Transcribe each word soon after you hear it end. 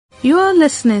You are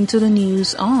listening to the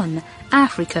news on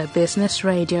Africa Business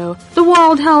Radio. The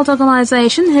World Health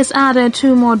Organization has added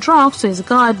 2 more drugs to its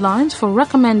guidelines for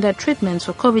recommended treatments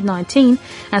for COVID-19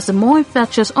 as the more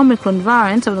infectious Omicron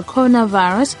variant of the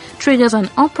coronavirus triggers an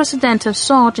unprecedented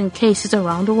surge in cases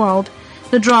around the world.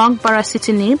 The drug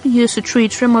baricitinib, used to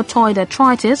treat rheumatoid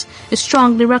arthritis, is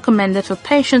strongly recommended for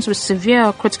patients with severe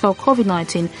or critical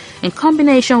COVID-19 in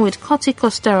combination with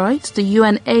corticosteroids. The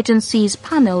UN agency's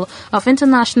panel of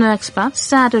international experts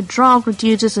said the drug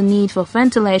reduces the need for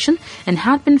ventilation and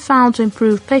had been found to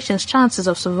improve patients' chances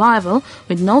of survival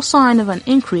with no sign of an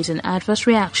increase in adverse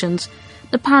reactions.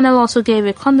 The panel also gave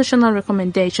a conditional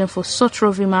recommendation for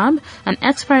sotrovimab, an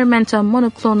experimental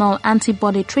monoclonal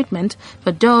antibody treatment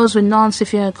for those with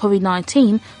non-severe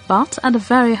COVID-19 but at the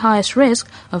very highest risk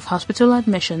of hospital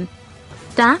admission.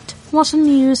 That was the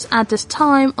news at this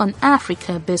time on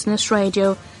Africa Business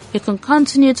Radio. You can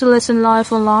continue to listen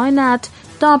live online at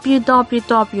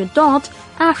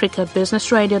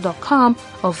www.africabusinessradio.com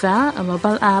or via a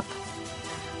mobile app.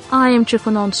 I am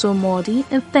Chukwunonso Modi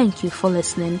and thank you for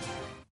listening.